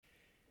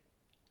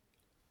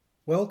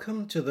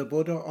Welcome to the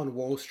Buddha on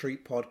Wall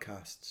Street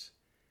podcasts,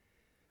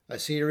 a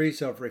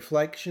series of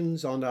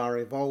reflections on our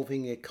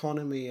evolving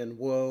economy and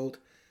world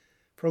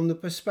from the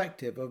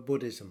perspective of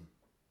Buddhism.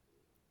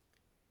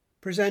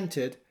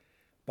 Presented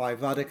by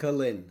Vaddhaka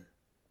Lin.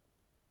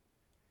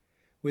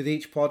 With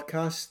each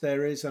podcast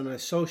there is an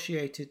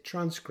associated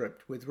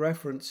transcript with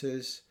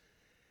references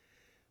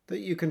that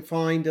you can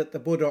find at the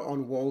Buddha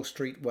on Wall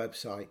Street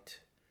website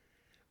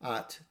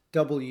at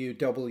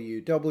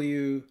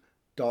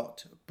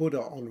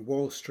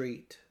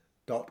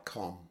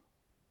www.buddhaonwallstreet.com.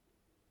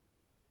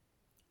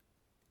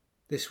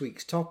 This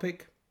week's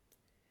topic: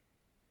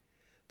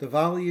 the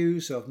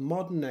values of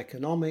modern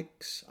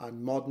economics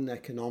and modern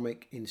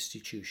economic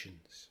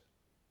institutions.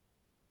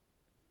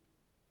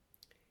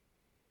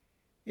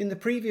 In the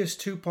previous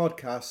two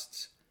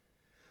podcasts,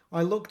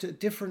 I looked at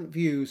different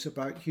views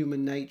about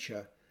human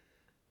nature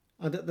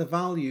and at the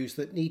values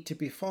that need to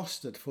be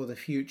fostered for the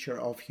future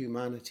of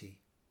humanity.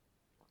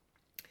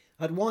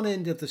 At one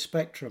end of the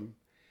spectrum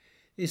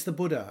is the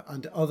Buddha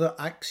and other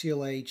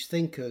axial age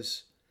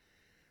thinkers,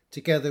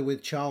 together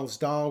with Charles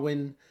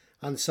Darwin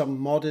and some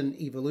modern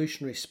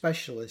evolutionary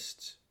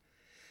specialists,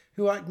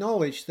 who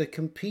acknowledge the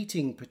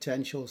competing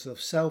potentials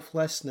of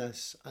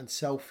selflessness and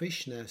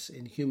selfishness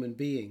in human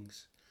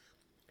beings,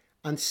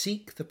 and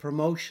seek the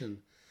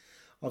promotion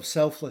of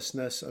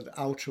selflessness and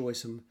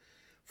altruism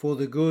for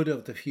the good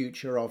of the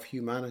future of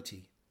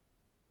humanity.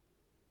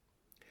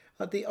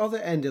 At the other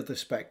end of the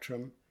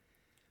spectrum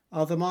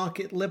are the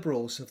market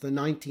liberals of the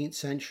 19th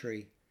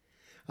century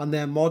and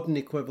their modern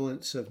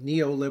equivalents of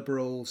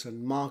neoliberals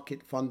and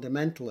market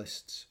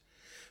fundamentalists,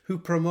 who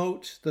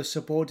promote the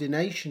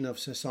subordination of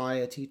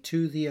society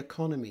to the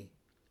economy,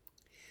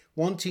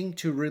 wanting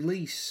to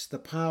release the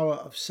power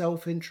of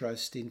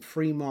self-interest in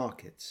free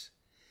markets,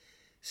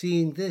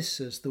 seeing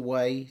this as the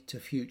way to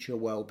future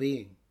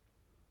well-being.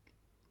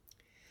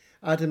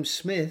 Adam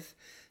Smith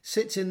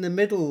sits in the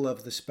middle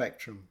of the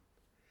spectrum,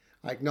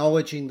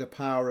 acknowledging the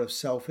power of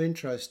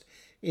self-interest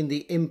in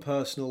the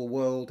impersonal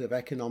world of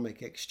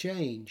economic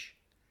exchange,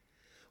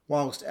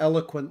 whilst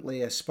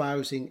eloquently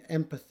espousing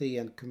empathy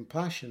and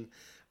compassion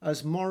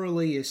as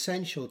morally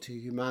essential to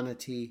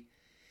humanity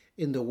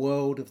in the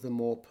world of the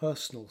more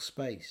personal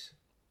space.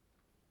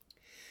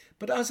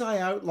 But as I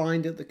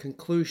outlined at the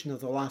conclusion of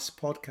the last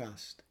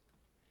podcast,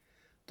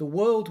 the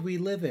world we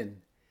live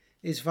in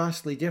is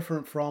vastly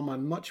different from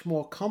and much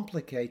more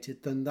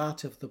complicated than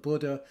that of the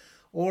Buddha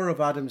or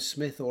of Adam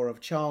Smith or of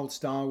Charles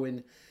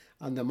Darwin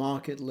and the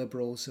market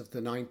liberals of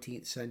the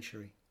 19th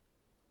century.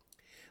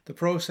 The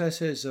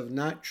processes of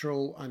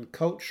natural and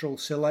cultural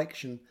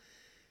selection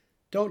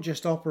don't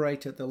just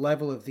operate at the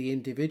level of the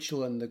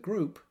individual and the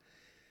group,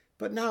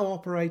 but now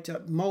operate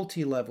at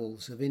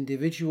multi-levels of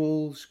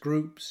individuals,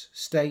 groups,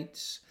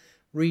 states,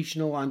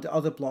 regional and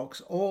other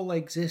blocks, all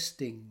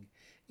existing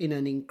in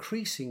an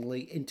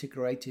increasingly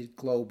integrated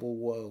global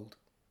world.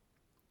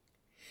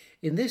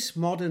 In this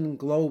modern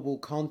global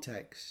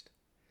context,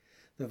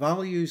 the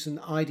values and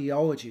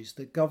ideologies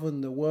that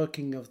govern the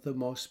working of the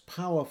most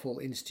powerful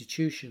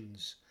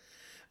institutions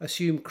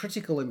assume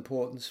critical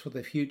importance for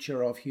the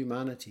future of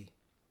humanity.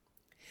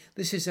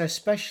 This is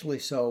especially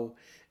so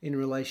in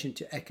relation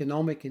to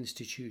economic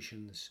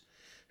institutions,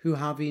 who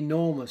have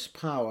enormous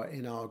power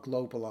in our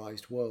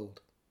globalized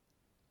world.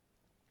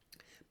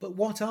 But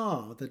what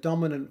are the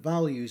dominant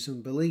values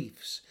and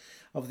beliefs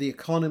of the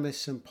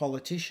economists and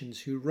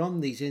politicians who run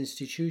these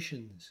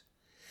institutions?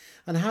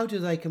 And how do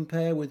they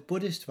compare with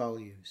Buddhist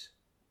values?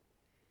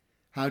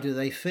 How do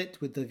they fit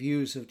with the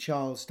views of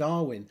Charles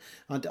Darwin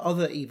and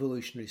other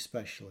evolutionary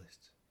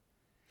specialists?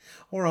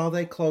 Or are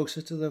they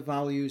closer to the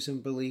values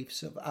and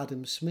beliefs of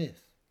Adam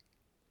Smith?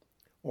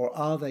 Or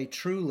are they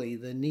truly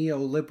the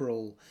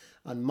neoliberal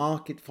and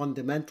market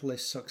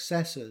fundamentalist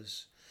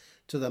successors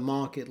to the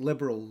market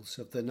liberals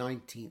of the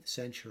 19th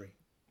century?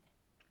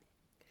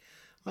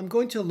 I'm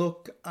going to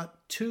look at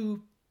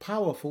two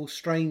powerful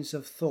strains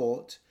of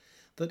thought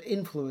that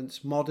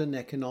influence modern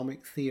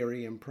economic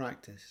theory and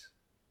practice.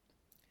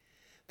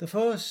 The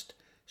first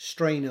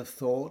strain of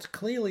thought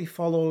clearly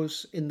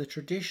follows in the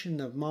tradition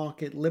of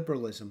market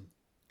liberalism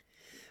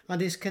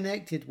and is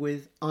connected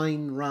with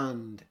Ayn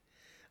Rand,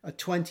 a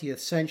 20th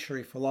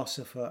century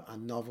philosopher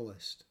and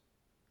novelist.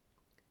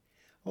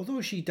 Although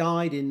she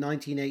died in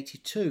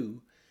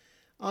 1982,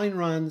 Ayn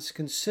Rand's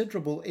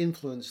considerable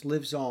influence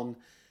lives on,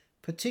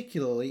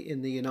 particularly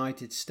in the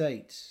United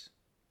States.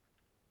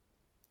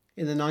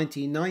 In the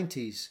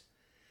 1990s,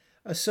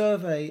 a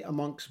survey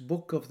amongst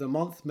Book of the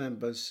Month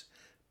members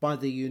by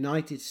the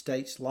United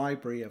States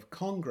Library of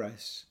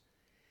Congress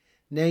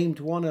named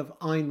one of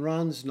Ayn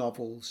Rand's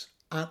novels,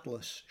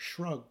 Atlas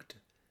Shrugged,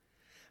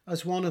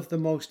 as one of the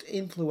most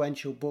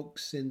influential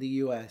books in the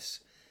US,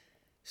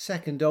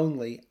 second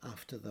only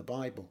after the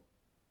Bible.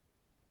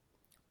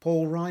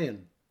 Paul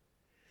Ryan,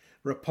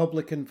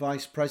 Republican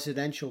vice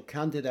presidential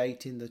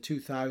candidate in the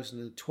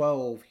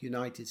 2012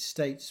 United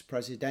States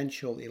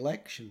presidential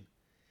election,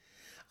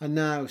 and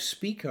now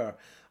Speaker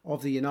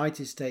of the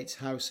United States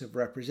House of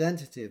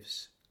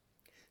Representatives,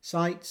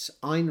 cites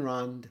Ayn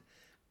Rand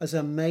as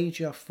a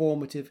major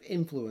formative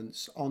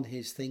influence on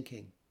his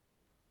thinking.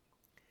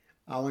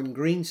 Alan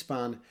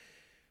Greenspan,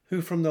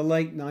 who from the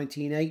late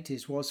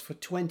 1980s was for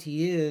 20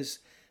 years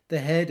the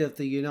head of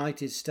the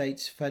United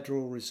States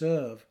Federal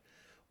Reserve,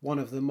 one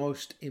of the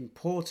most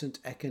important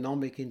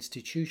economic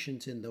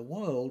institutions in the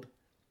world,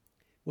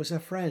 was a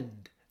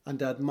friend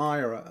and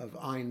admirer of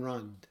Ayn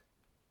Rand.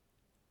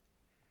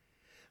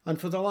 And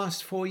for the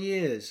last 4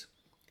 years,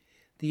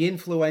 the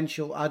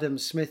influential Adam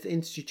Smith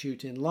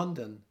Institute in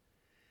London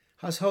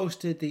has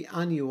hosted the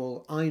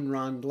annual Ayn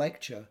Rand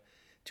lecture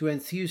to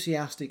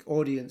enthusiastic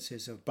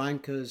audiences of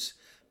bankers,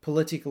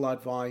 political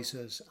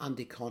advisors, and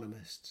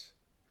economists.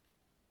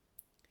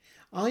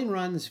 Ayn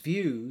Rand's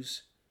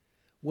views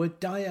were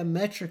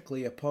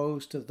diametrically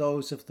opposed to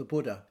those of the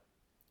Buddha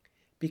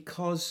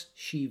because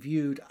she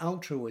viewed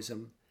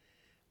altruism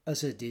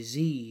as a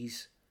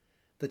disease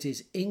that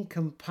is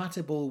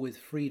incompatible with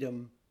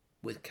freedom,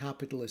 with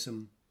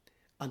capitalism,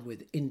 and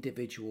with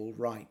individual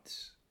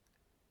rights.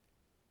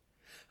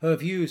 Her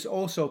views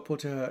also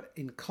put her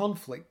in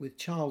conflict with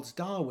Charles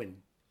Darwin,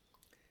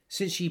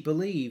 since she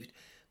believed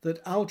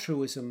that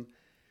altruism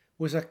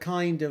was a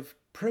kind of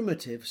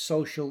primitive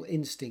social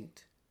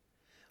instinct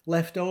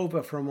left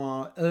over from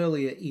our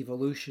earlier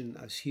evolution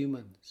as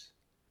humans.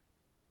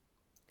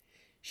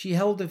 She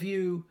held the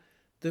view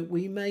that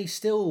we may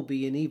still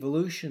be in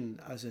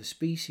evolution as a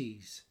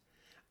species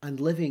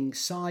and living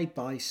side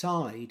by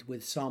side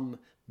with some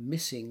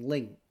missing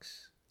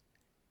links.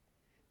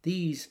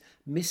 These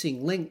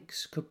missing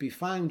links could be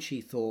found,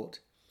 she thought,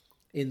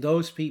 in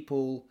those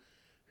people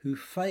who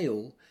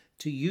fail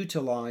to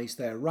utilize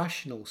their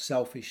rational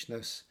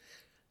selfishness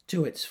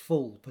to its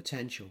full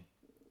potential.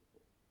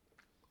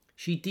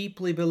 She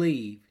deeply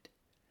believed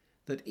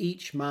that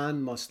each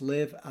man must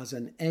live as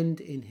an end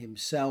in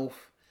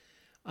himself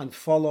and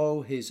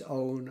follow his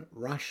own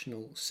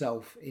rational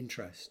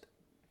self-interest.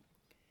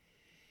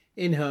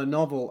 In her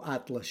novel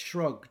Atlas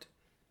Shrugged,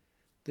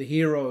 the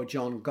hero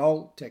John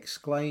Galt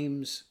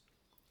exclaims,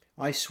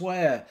 "I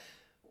swear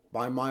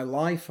by my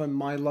life and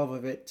my love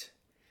of it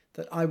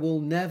that I will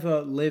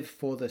never live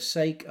for the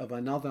sake of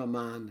another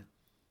man,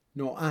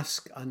 nor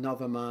ask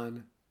another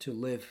man to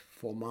live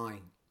for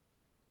mine."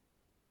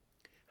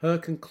 Her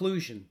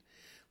conclusion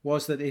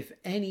was that if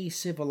any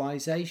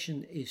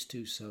civilization is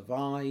to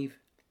survive,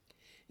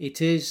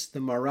 it is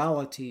the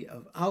morality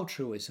of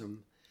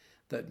altruism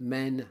that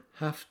men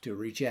have to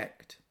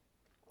reject.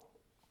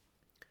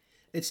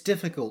 It's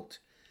difficult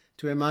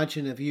to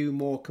imagine a view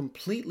more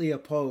completely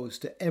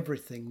opposed to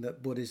everything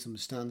that Buddhism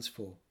stands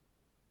for.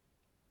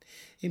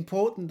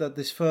 Important that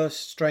this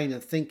first strain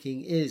of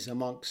thinking is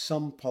amongst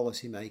some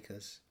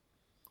policymakers.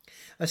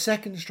 A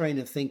second strain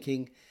of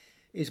thinking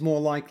is more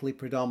likely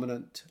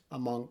predominant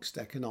amongst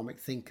economic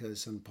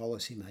thinkers and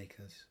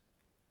policymakers.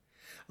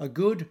 A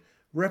good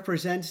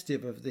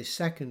representative of this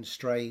second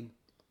strain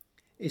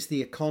is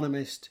the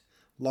economist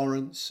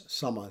Lawrence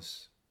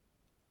Summers.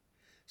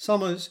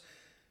 Summers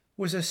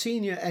was a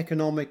senior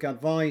economic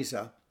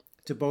advisor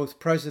to both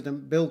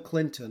President Bill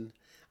Clinton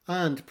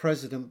and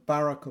President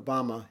Barack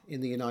Obama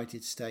in the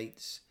United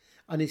States,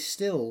 and is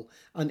still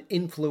an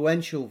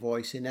influential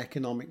voice in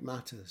economic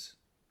matters.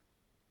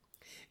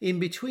 In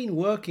between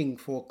working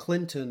for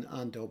Clinton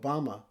and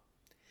Obama,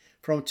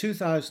 from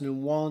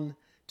 2001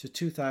 to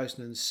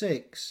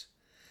 2006,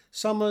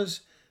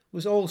 Summers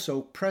was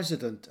also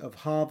president of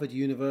Harvard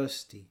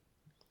University,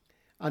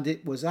 and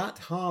it was at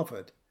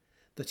Harvard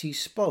that he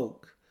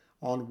spoke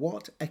on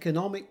what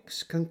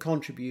economics can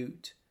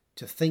contribute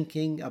to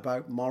thinking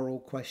about moral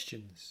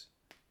questions.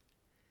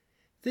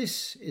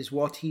 This is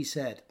what he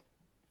said.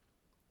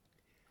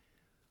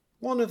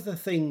 "One of the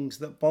things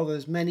that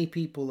bothers many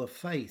people of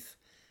faith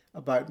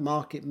about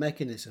market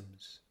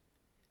mechanisms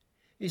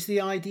is the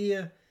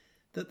idea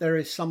that there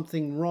is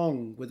something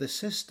wrong with a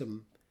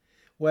system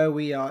where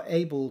we are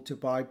able to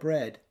buy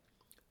bread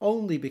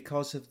only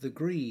because of the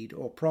greed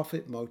or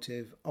profit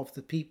motive of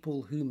the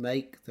people who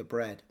make the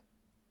bread.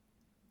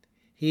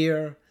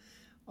 Here,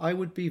 I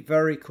would be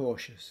very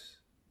cautious.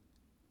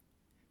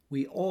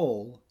 We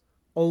all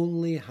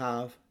only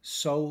have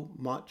so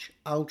much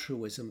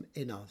altruism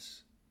in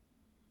us.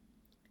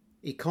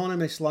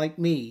 Economists like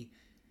me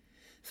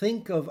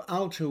think of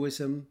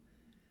altruism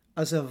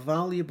as a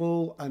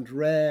valuable and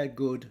rare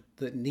good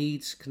that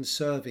needs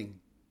conserving.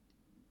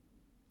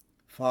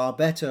 Far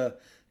better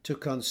to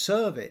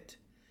conserve it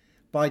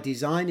by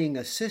designing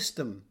a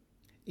system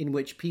in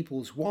which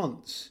people's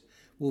wants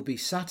will be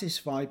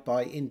satisfied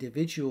by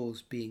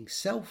individuals being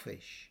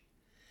selfish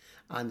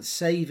and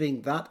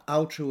saving that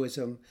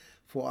altruism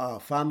for our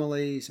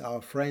families,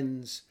 our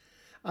friends,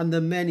 and the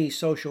many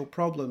social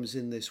problems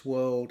in this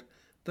world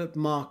that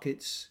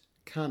markets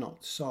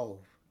cannot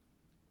solve."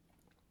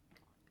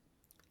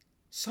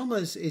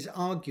 Summers is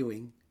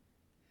arguing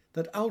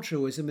that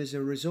altruism is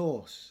a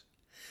resource,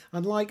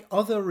 and like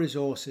other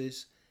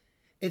resources,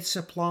 its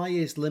supply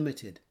is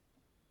limited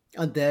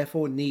and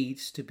therefore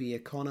needs to be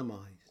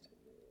economized.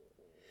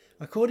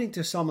 According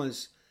to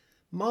Summers,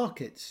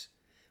 markets,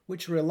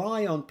 which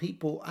rely on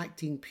people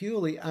acting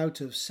purely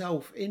out of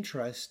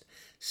self-interest,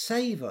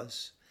 save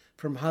us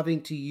from having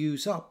to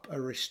use up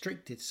a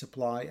restricted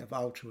supply of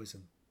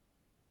altruism.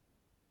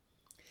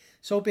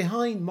 So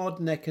behind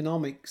modern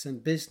economics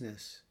and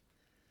business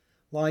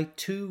lie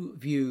two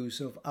views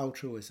of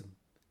altruism.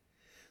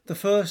 The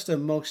first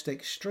and most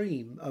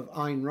extreme of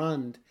Ayn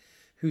Rand,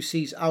 who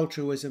sees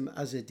altruism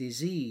as a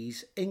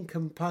disease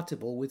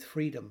incompatible with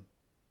freedom.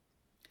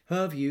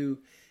 Her view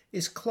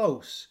is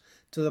close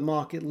to the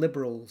market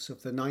liberals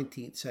of the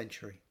 19th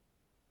century.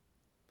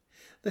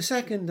 The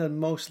second and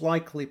most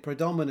likely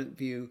predominant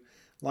view,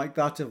 like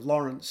that of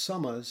Lawrence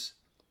Summers,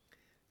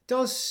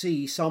 does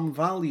see some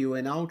value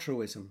in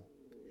altruism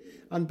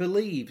and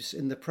believes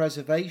in the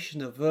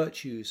preservation of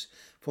virtues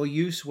for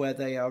use where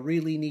they are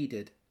really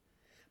needed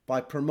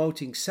by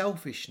promoting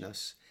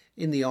selfishness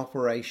in the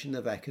operation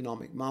of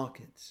economic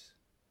markets.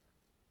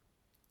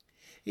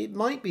 It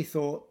might be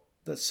thought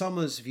that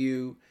Summers'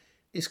 view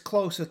is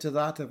closer to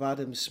that of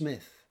Adam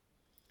Smith,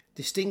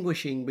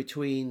 distinguishing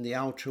between the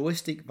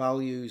altruistic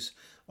values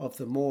of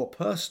the more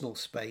personal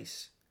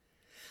space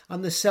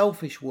and the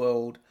selfish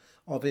world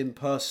of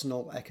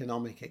impersonal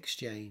economic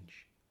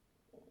exchange.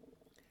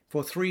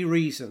 For three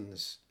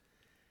reasons,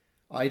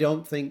 I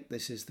don't think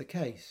this is the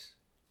case.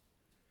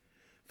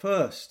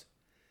 First,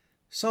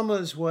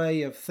 Summers'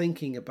 way of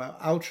thinking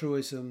about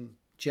altruism,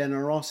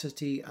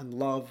 generosity and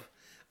love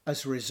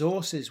as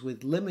resources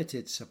with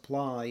limited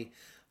supply,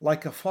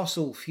 like a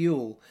fossil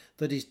fuel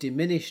that is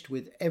diminished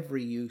with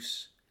every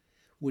use,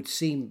 would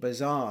seem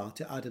bizarre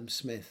to Adam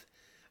Smith,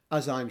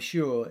 as I'm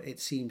sure it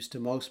seems to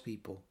most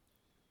people.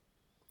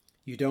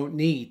 You don't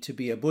need to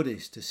be a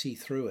Buddhist to see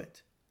through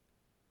it.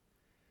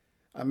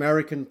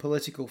 American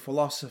political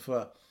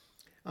philosopher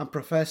and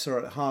professor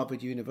at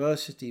Harvard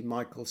University,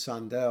 Michael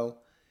Sandel,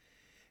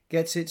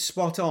 gets it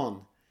spot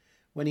on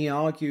when he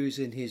argues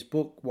in his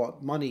book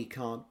What Money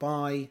Can't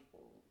Buy.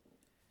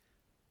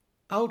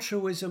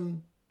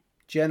 Altruism,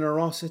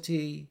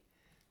 generosity,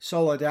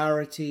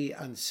 solidarity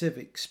and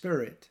civic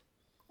spirit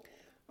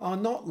are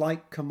not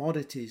like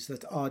commodities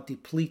that are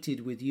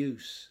depleted with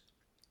use.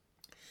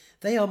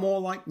 They are more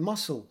like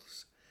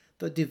muscles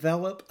that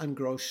develop and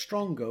grow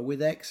stronger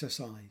with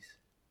exercise.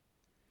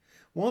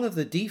 One of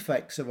the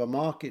defects of a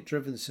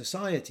market-driven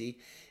society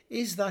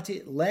is that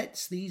it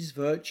lets these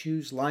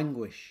virtues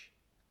languish.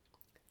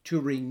 To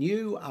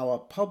renew our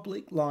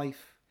public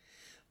life,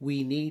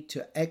 we need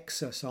to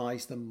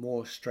exercise them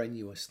more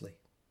strenuously.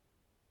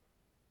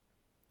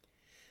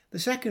 The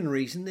second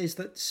reason is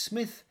that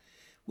Smith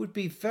would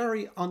be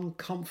very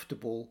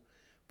uncomfortable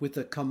with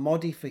the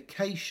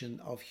commodification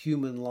of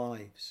human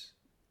lives.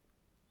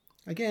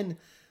 Again,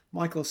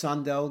 Michael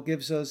Sandel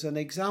gives us an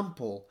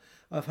example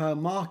of how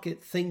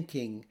market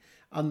thinking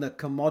and the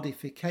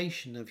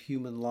commodification of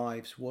human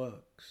lives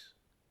works.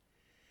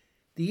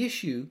 The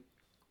issue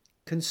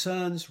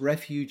concerns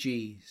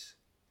refugees.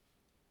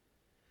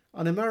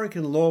 An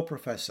American law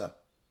professor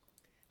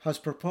has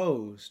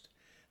proposed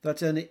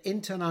that an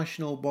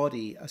international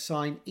body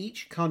assign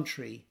each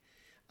country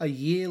a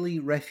yearly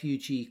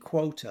refugee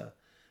quota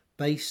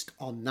based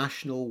on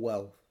national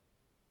wealth.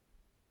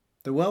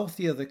 The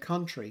wealthier the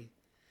country,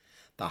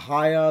 the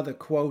higher the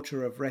quota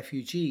of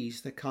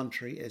refugees the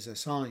country is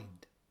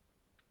assigned.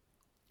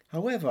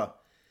 However,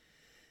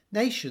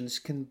 nations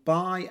can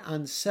buy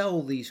and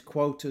sell these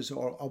quotas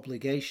or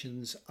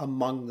obligations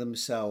among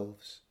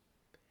themselves.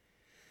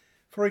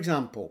 For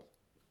example,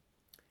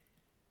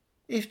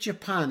 if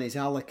Japan is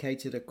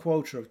allocated a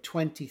quota of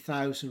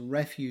 20,000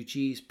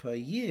 refugees per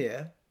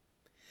year,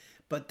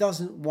 but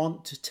doesn't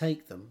want to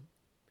take them,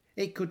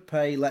 it could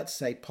pay, let's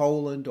say,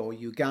 Poland or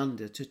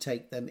Uganda to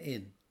take them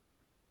in.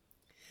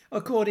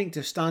 According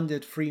to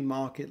standard free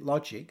market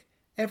logic,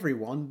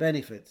 everyone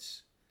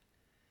benefits.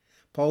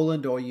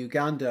 Poland or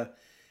Uganda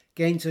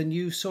gains a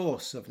new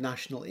source of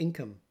national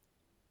income.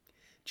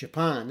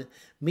 Japan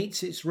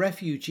meets its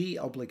refugee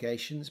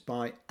obligations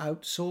by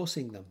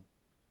outsourcing them.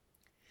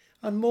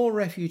 And more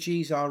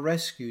refugees are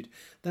rescued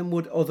than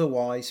would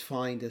otherwise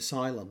find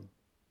asylum.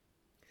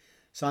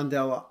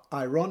 Sandel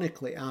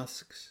ironically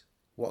asks,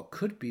 what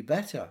could be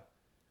better?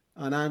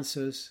 And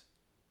answers,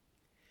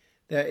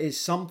 there is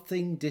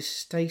something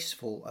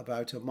distasteful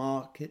about a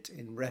market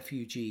in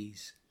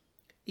refugees,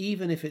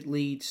 even if it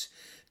leads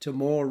to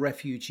more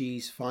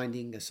refugees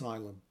finding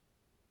asylum.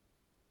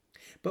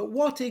 But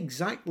what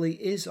exactly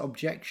is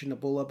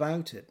objectionable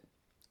about it?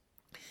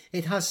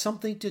 It has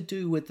something to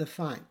do with the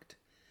fact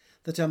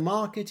that a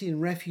market in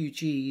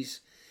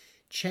refugees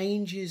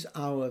changes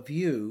our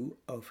view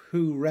of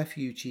who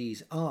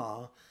refugees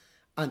are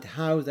and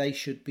how they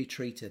should be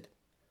treated.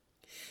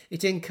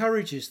 It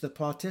encourages the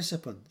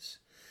participants,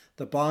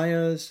 the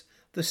buyers,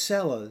 the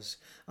sellers,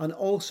 and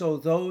also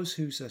those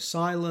whose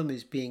asylum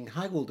is being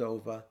haggled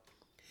over,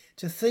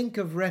 to think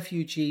of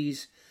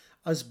refugees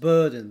as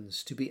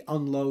burdens to be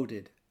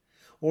unloaded,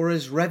 or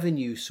as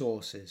revenue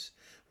sources,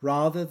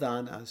 rather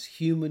than as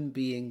human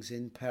beings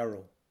in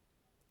peril.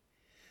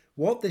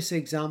 What this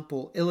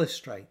example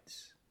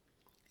illustrates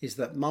is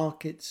that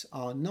markets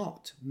are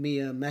not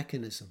mere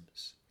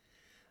mechanisms.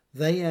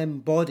 They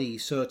embody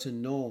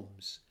certain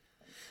norms.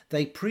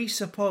 they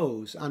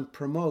presuppose and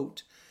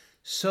promote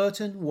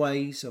certain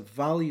ways of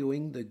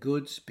valuing the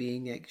goods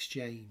being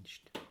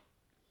exchanged.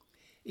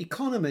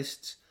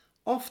 Economists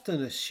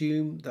often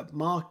assume that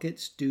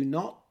markets do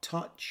not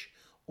touch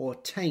or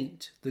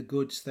taint the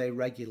goods they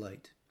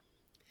regulate.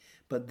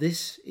 But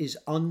this is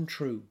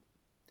untrue.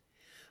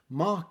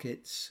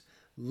 Markets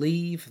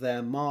leave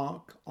their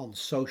mark on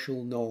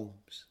social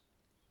norms.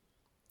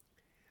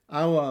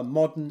 Our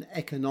modern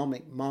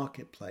economic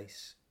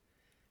marketplace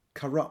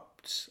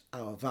corrupts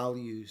our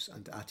values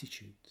and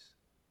attitudes.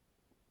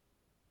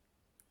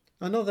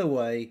 Another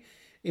way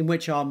in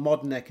which our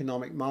modern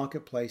economic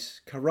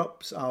marketplace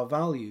corrupts our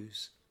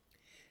values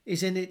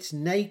is in its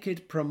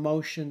naked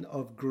promotion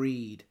of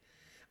greed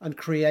and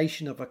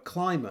creation of a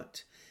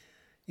climate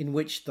in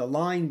which the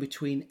line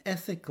between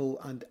ethical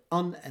and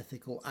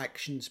unethical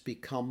actions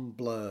become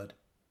blurred.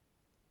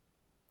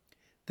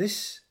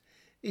 This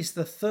is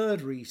the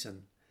third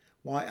reason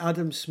why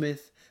Adam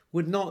Smith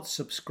would not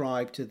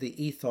subscribe to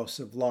the ethos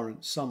of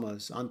Lawrence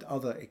Summers and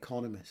other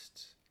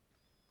economists.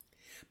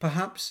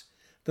 Perhaps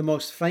the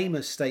most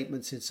famous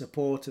statements in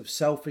support of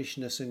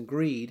selfishness and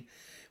greed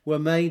were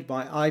made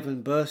by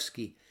Ivan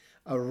Bursky,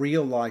 a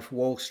real-life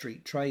Wall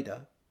Street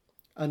trader,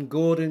 and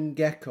Gordon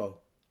Gekko,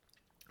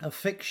 a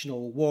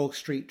fictional Wall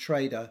Street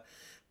trader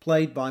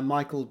played by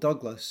Michael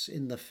Douglas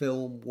in the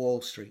film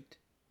Wall Street.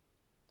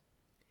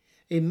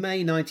 In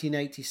May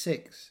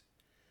 1986,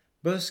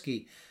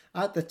 Bursky,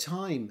 at the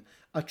time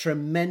a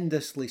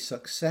tremendously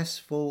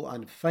successful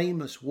and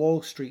famous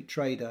Wall Street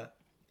trader,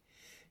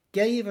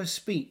 gave a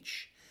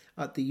speech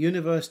at the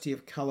University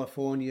of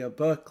California,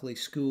 Berkeley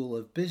School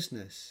of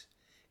Business,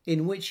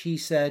 in which he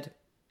said,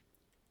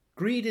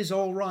 "Greed is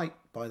all right,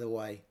 by the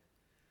way.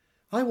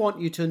 I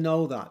want you to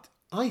know that.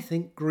 I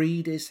think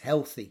greed is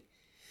healthy.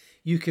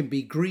 You can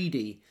be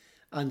greedy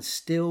and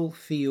still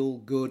feel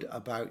good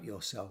about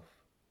yourself."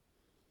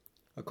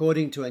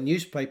 According to a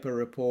newspaper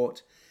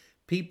report,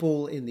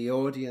 people in the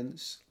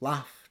audience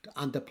laughed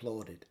and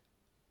applauded.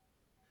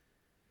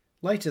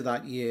 Later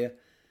that year,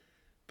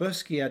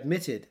 Bursky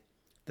admitted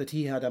that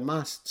he had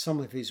amassed some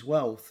of his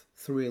wealth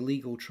through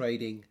illegal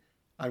trading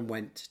and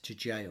went to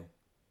jail.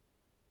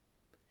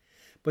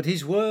 But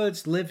his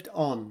words lived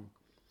on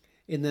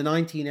in the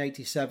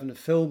 1987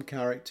 film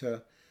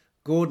character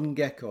Gordon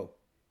Gekko,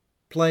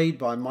 played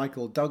by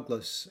Michael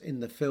Douglas in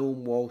the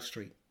film Wall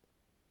Street.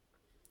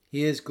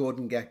 Here's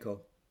Gordon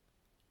Gekko.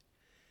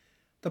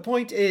 "The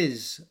point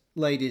is,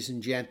 ladies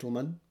and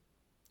gentlemen,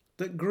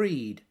 that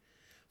greed,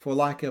 for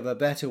lack of a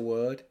better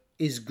word,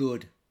 is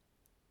good.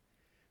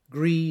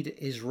 Greed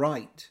is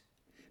right.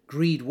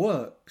 Greed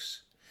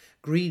works.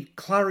 Greed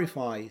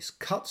clarifies,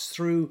 cuts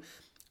through,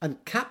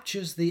 and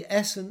captures the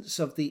essence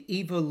of the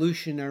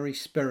evolutionary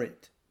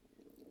spirit.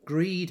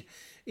 Greed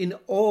in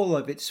all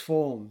of its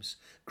forms,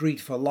 greed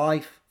for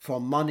life,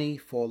 for money,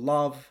 for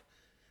love,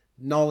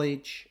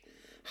 knowledge,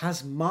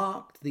 has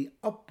marked the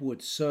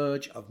upward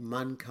surge of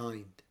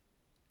mankind."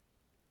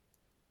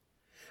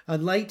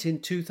 And late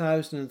in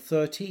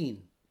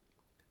 2013,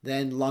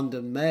 then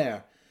London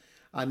Mayor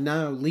and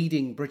now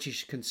leading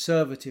British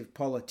Conservative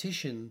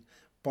politician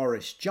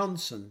Boris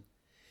Johnson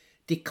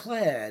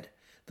declared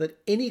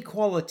that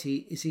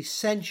inequality is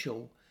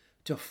essential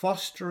to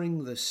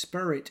fostering the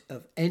spirit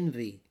of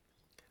envy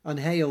and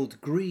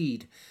hailed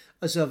greed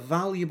as a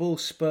valuable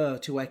spur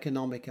to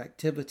economic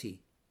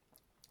activity,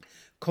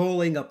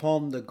 calling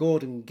upon the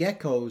Gordon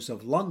Gekkos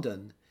of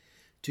London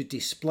to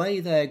display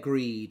their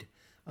greed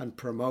and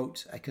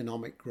promote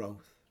economic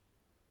growth.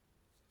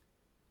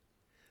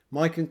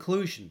 My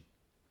conclusion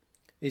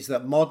is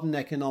that modern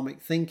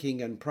economic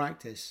thinking and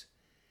practice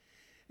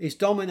is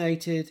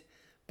dominated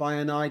by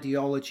an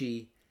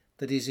ideology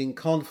that is in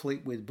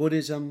conflict with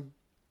Buddhism,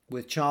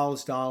 with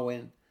Charles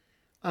Darwin,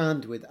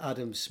 and with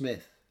Adam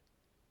Smith.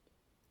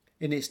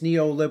 In its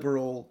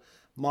neoliberal,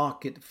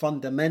 market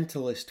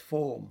fundamentalist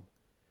form,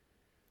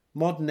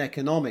 modern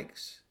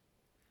economics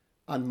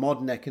and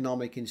modern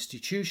economic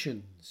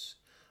institutions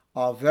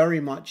are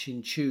very much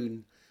in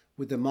tune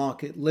with the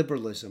market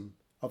liberalism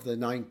of the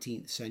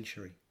 19th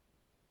century.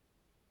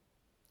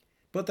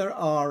 But there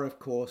are, of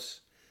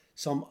course,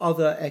 some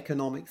other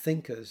economic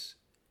thinkers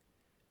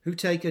who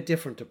take a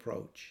different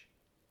approach.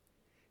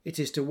 It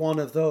is to one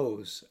of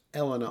those,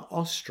 Elinor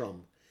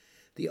Ostrom,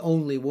 the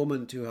only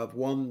woman to have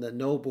won the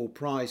Nobel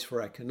Prize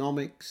for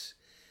Economics,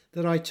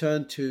 that I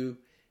turn to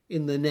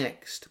in the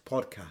next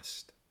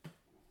podcast.